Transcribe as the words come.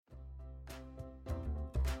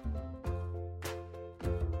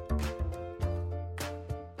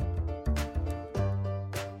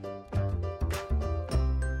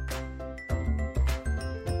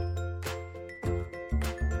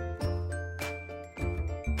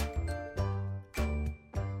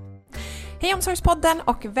Hej Omsorgspodden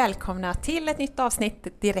och välkomna till ett nytt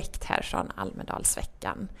avsnitt direkt här från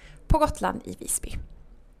Almedalsveckan på Gotland i Visby.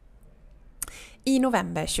 I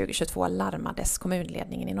november 2022 larmades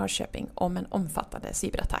kommunledningen i Norrköping om en omfattande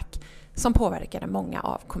cyberattack som påverkade många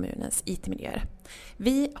av kommunens IT-miljöer.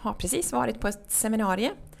 Vi har precis varit på ett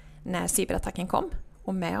seminarium när cyberattacken kom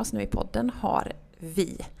och med oss nu i podden har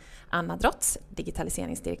vi Anna Drotz,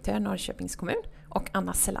 digitaliseringsdirektören Norrköpings kommun och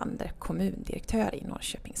Anna Selander, kommundirektör i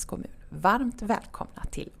Norrköpings kommun. Varmt välkomna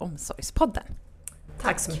till Omsorgspodden.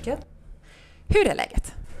 Tack så mycket. Hur är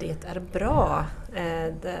läget? Det är bra.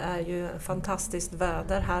 Det är ju fantastiskt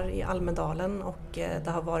väder här i Almedalen och det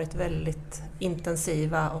har varit väldigt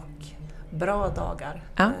intensiva och bra dagar.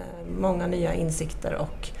 Ja. Många nya insikter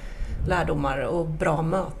och lärdomar och bra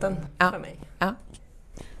möten för mig. Ja.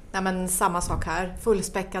 Nej, men samma sak här.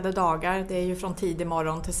 Fullspäckade dagar. Det är ju från tidig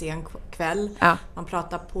morgon till sen kväll. Ja. Man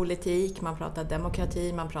pratar politik, man pratar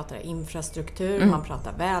demokrati, man pratar infrastruktur, man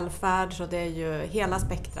pratar välfärd. Så det är ju hela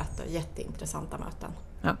spektrat och jätteintressanta möten.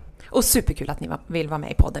 Ja. Och superkul att ni vill vara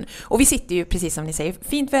med i podden. Och vi sitter ju, precis som ni säger,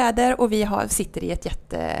 fint väder och vi sitter i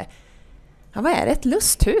ett ett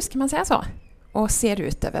lusthus kan man säga så. Och ser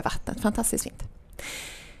ut över vattnet. Fantastiskt fint.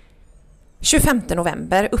 25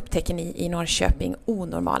 november upptäcker ni i Norrköping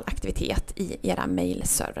onormal aktivitet i era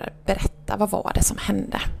mejlservrar. Berätta, vad var det som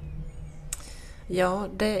hände? Ja,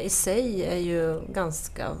 det i sig är ju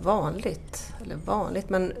ganska vanligt.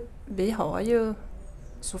 Men vi har ju,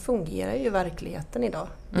 så fungerar ju verkligheten idag.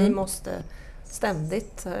 Vi måste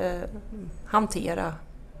ständigt hantera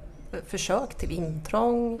försök till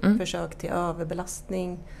intrång, försök till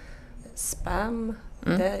överbelastning, spam.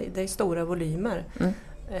 Det är stora volymer.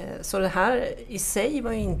 Så det här i sig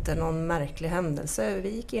var ju inte någon märklig händelse.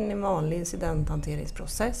 Vi gick in i en vanlig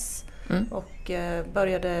incidenthanteringsprocess och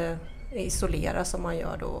började isolera som man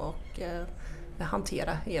gör då och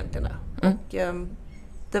hantera egentligen det. Och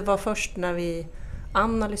det var först när vi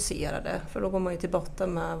analyserade, för då går man ju till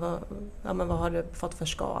botten med vad har det fått för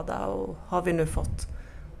skada och har vi nu fått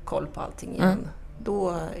koll på allting igen.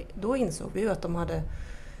 Då insåg vi ju att de hade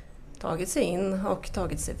tagit sig in och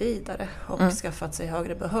tagit sig vidare och skaffat sig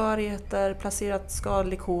högre behörigheter, placerat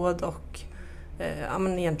skadlig kod och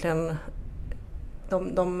egentligen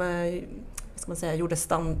de gjorde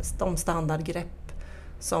de standardgrepp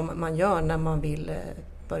som man gör när man vill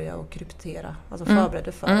börja och kryptera, alltså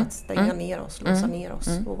förbereda för att stänga ner oss, låsa ner oss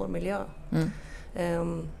och vår miljö.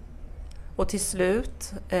 Och till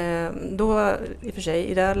slut, då i och för sig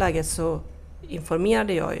i det här läget så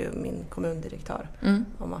informerade jag ju min kommundirektör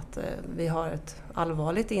om att vi har ett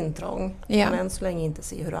allvarligt intrång. Jag kan än så länge inte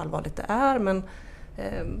se hur allvarligt det är, men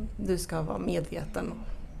du ska vara medveten.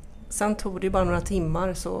 Sen tog det bara några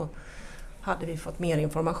timmar så hade vi fått mer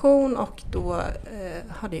information och då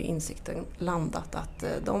hade ju insikten landat att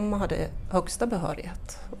de hade högsta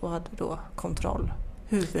behörighet och hade då kontroll,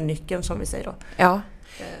 huvudnyckeln som vi säger då. Ja.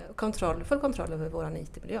 Full kontroll över våran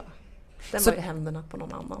IT-miljö. Den var i händerna på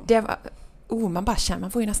någon annan. Det var...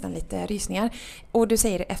 man får ju nästan lite rysningar. Och du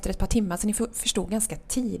säger efter ett par timmar, så ni förstod ganska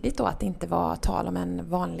tidigt då att det inte var tal om en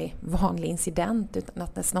vanlig incident utan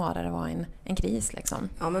att det snarare var en kris liksom.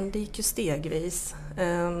 Ja, men det gick ju stegvis.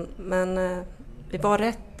 Men vi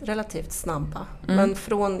var relativt snabba. Men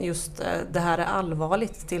från just det här är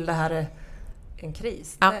allvarligt till det här är en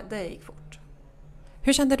kris, det gick fort.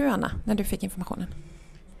 Hur kände du, Anna, när du fick informationen?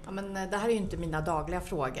 Ja, men det här är ju inte mina dagliga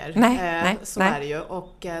frågor. Nej. Är det ju.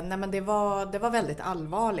 Och men det var väldigt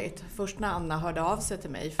allvarligt. Först när Anna hörde av sig till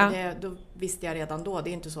mig. För då visste jag redan då. Det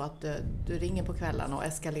är inte så att du ringer på kvällen och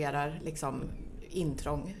eskalerar liksom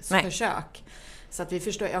intrångsförsök. Så att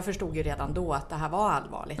jag förstod ju redan då att det här var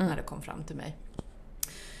allvarligt när det kom fram till mig.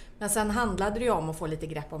 Men sen handlade det ju om att få lite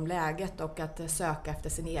grepp om läget och att söka efter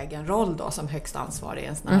sin egen roll då som högst ansvarig i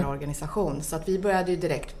en sån här organisation. Så att vi började ju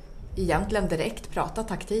direkt prata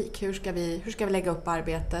taktik. Hur ska vi lägga upp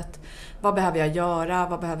arbetet? Vad behöver jag göra?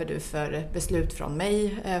 Vad behöver du för beslut från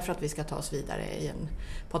mig för att vi ska ta oss vidare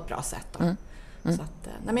på ett bra sätt då? Så att,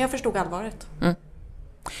 men jag förstod allvaret.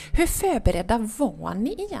 Hur förberedda var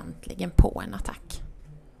ni egentligen på en attack?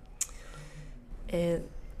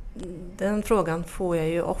 Den frågan får jag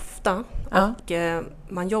ju ofta. Och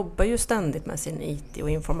man jobbar ju ständigt med sin IT och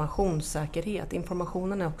informationssäkerhet.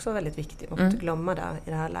 Informationen är också väldigt viktig. Man får inte glömma det i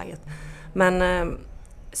det här läget. Men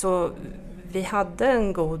så vi hade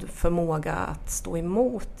en god förmåga att stå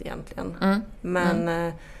emot egentligen.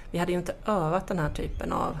 Men vi hade ju inte övat den här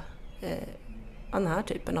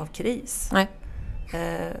typen av kris. Nej.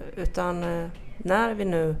 Utan när vi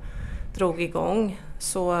nu drog igång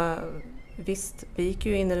så visst, vi gick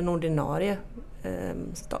ju in i den ordinarie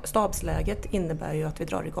stabsläget innebär ju att vi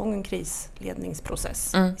drar igång en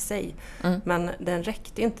krisledningsprocess i sig. Men den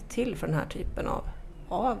räckte inte till för den här typen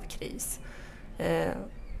av kris.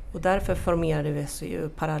 Och därför formerade vi oss ju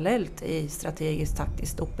parallellt i strategiskt,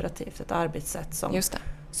 taktiskt, operativt ett arbetssätt som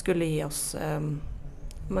skulle ge oss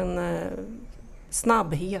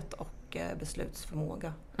snabbhet och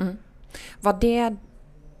beslutsförmåga. Var det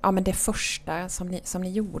det första som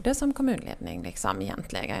ni gjorde som kommunledning liksom,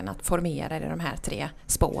 egentligen, att formera de här 3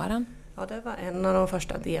 spåren? Ja, det var en av de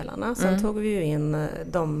första delarna. Sen tog vi ju in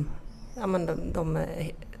de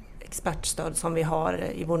expertstöd som vi har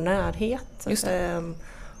i vår närhet.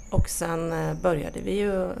 Och sen började vi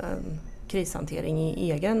ju krishantering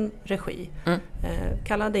i egen regi.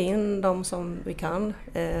 Kallade in de som vi kan.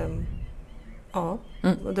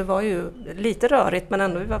 Och det var ju lite rörigt, men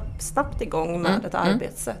ändå vi var snabbt igång med ett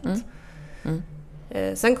arbetssätt.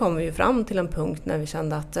 Sen kom vi ju fram till en punkt när vi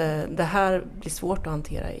kände att det här blir svårt att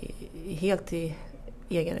hantera helt i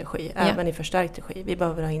egen regi, även i förstärkt regi. Vi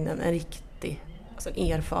behöver ha in en riktig, alltså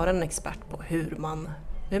en erfaren expert på hur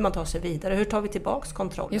man tar sig vidare. Hur tar vi tillbaks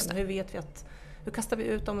kontrollen? Hur kastar vi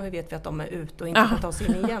ut dem och hur vet vi att de är ute och inte kan ta sig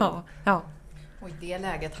in igen? Och i det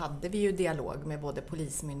läget hade vi ju dialog med både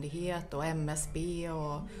polismyndighet och MSB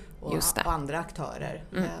och andra aktörer.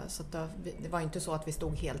 Så att det var inte så att vi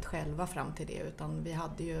stod helt själva fram till det, utan vi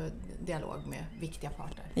hade ju dialog med viktiga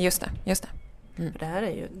parter. Just det. För det här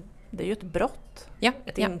är ju ett brott.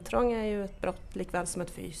 Ett intrång är ju ett brott likväl som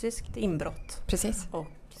ett fysiskt inbrott. Precis. Och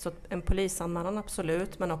så en polisanmälan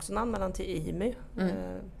absolut, men också en anmälan till IMY.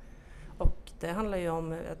 Och det handlar ju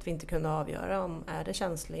om att vi inte kunde avgöra om är det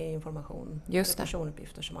känslig information,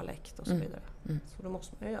 personuppgifter som har läckt och så vidare. Så det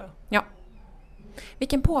måste man ju göra. Ja.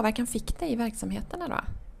 Vilken påverkan fick det i verksamheterna då?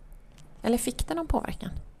 Eller fick det någon påverkan?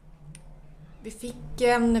 Vi fick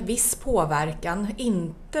en viss påverkan,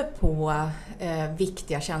 inte på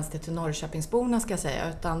viktiga tjänster till Norrköpingsborna ska jag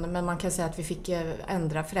säga, men man kan säga att vi fick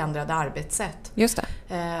förändrade arbetssätt. Just det.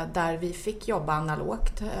 Där vi fick jobba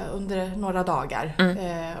analogt under några dagar.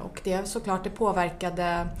 Och det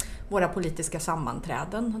påverkade våra politiska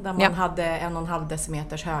sammanträden där man hade 1,5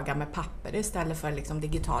 decimeters höga med papper istället för liksom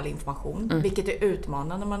digital information. Vilket är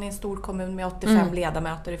utmanande när man är en stor kommun med 85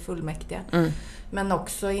 ledamöter i fullmäktige. Men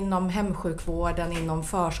också inom hemsjukvården, inom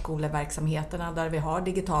förskoleverksamheterna där vi har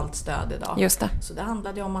digitalt stöd idag. Just det. Så det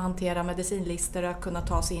handlade om att hantera medicinlistor, att kunna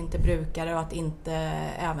ta sig in till brukare och att inte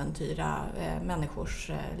äventyra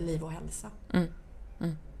människors liv och hälsa.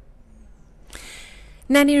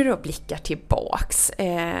 När ni då blickar tillbaks,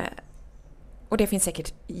 och det finns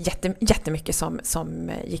säkert jättemycket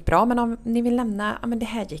som gick bra, men om ni vill nämna, men det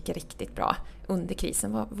här gick riktigt bra under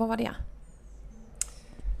krisen, vad var det?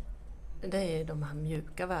 Det är de här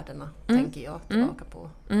mjuka värdena, tänker jag tillbaka på.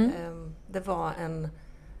 Det var en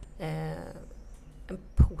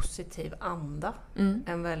positiv anda,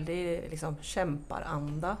 en väldigt liksom,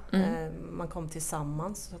 kämparanda. Man kom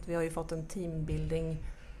tillsammans, så att vi har ju fått en teambuilding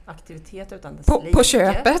aktivitet utan dess like. På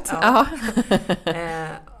köpet? Ja.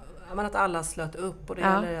 Men att alla slöt upp, och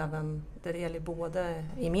det gäller både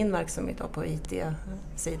i min verksamhet och på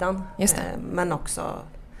IT-sidan, men också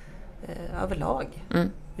överlag.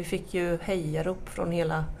 Vi fick ju hejarop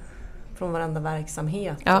från varenda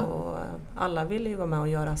verksamhet, och alla ville ju vara med och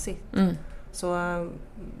göra sitt. Så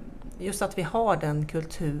just att vi har den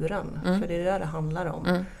kulturen, för det är det handlar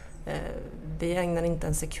om. Vi ägnar inte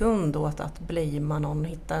en sekund åt att blamea någon,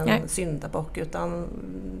 hitta en syndabock, utan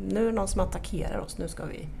nu är det någon som attackerar oss, nu ska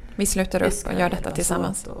vi slutar upp och gör detta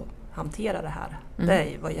tillsammans och hantera det här.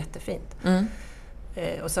 Det var jättefint.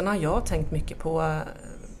 Och sen har jag tänkt mycket på,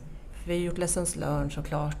 vi har gjort lessons learned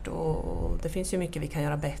såklart, och det finns ju mycket vi kan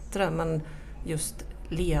göra bättre, men just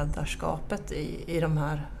ledarskapet i de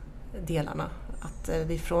här delarna, att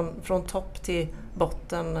vi från topp till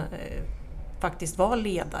botten faktiskt var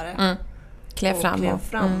ledare. Klev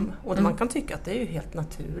fram. Och man kan tycka att det är ju helt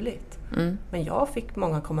naturligt. Men jag fick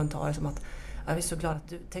många kommentarer som att jag är så glad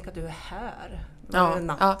att tänk att du är här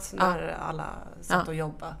natt när alla satt och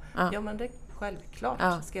jobbade. Ja, men det är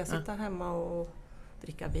självklart. Ska jag sitta hemma och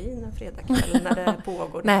dricka vin en fredagkväll när det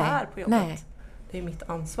pågår det här på jobbet? Nej. Det är mitt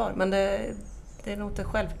ansvar. Men det är nog inte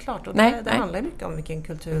självklart. Och det handlar mycket om vilken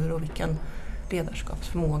kultur och vilken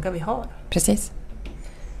ledarskapsförmåga vi har. Precis.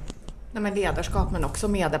 Nej, men ledarskap, men också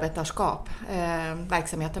medarbetarskap.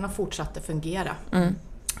 Verksamheterna fortsatte fungera.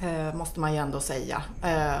 Måste man ju ändå säga.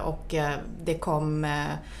 Och det kom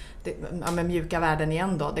mjuka värden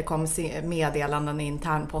igen då. Det kom meddelanden i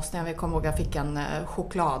internposten. Jag kommer ihåg att jag fick en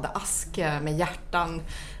chokladask med hjärtan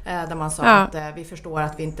där man sa att vi förstår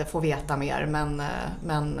att vi inte får veta mer,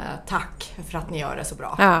 men tack för att ni gör det så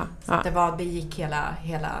bra. Så det gick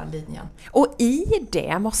hela linjen. Och i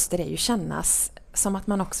det måste det ju kännas som att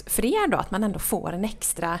man också, för er då, att man ändå får en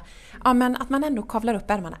extra, men att man ändå kavlar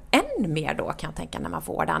upp ärmarna än mer då, kan jag tänka, när man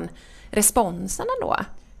får den responsen ändå.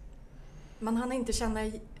 Man hann inte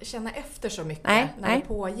känna efter så mycket när det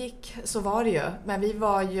pågick, så var det ju. Men vi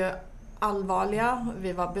var ju allvarliga,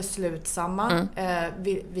 vi var beslutsamma,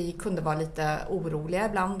 vi kunde vara lite oroliga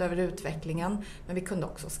ibland över utvecklingen, men vi kunde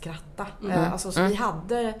också skratta. Så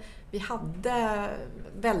vi hade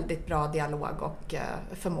väldigt bra dialog och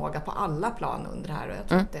förmåga på alla plan under det här, och jag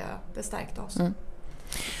tror att det stärkte oss.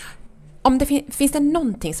 Om det finns det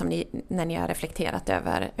någonting som ni, när ni har reflekterat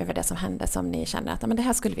över det som hände, som ni känner att men det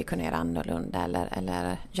här skulle vi kunna göra annorlunda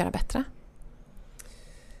eller göra bättre?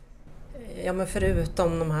 Ja, men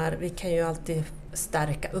förutom de här, vi kan ju alltid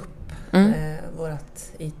stärka upp vårt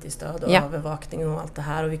IT-stöd och övervakning och allt det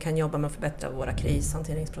här, och vi kan jobba med att förbättra våra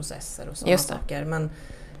krishanteringsprocesser och sådana saker. Men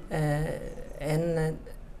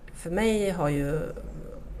för mig har ju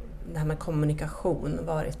det här med kommunikation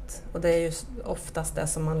varit, och det är ju oftast det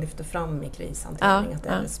som man lyfter fram i krishantering, att det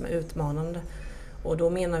är det som är utmanande. Och då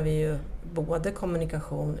menar vi ju både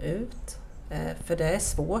kommunikation ut, för det är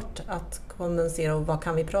svårt att kondensera, och vad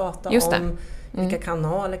kan vi prata om, vilka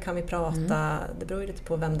kanaler kan vi prata, det beror ju lite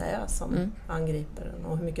på vem det är som angriper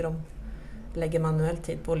och hur mycket de lägger manuell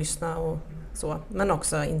tid på att lyssna och så, men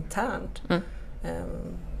också internt.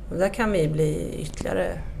 Och där kan vi bli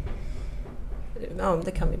ytterligare,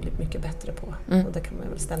 det kan vi bli mycket bättre på, och det kan man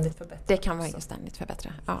väl ständigt förbättra. Det kan man ju ständigt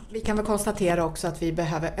förbättra. Ja. Vi kan väl konstatera också att vi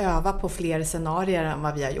behöver öva på fler scenarier än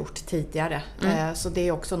vad vi har gjort tidigare. Så det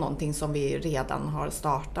är också någonting som vi redan har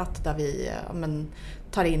startat, där vi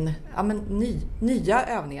tar in nya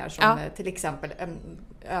övningar som till exempel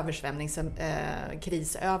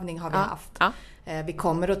översvämningskrisövning har vi haft. Vi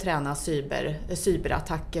kommer att träna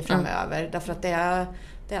cyberattacker framöver, därför att det är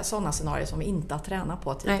sådana scenarier som vi inte har tränat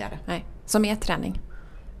på tidigare. Nej. Som är träning.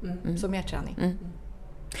 Som är träning.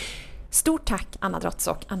 Stort tack Anna Drotz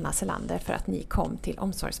och Anna Selander för att ni kom till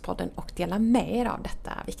Omsorgspodden och delade med er av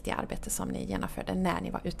detta viktiga arbete som ni genomförde när ni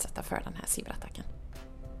var utsatta för den här cyberattacken.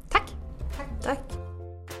 Tack! Tack!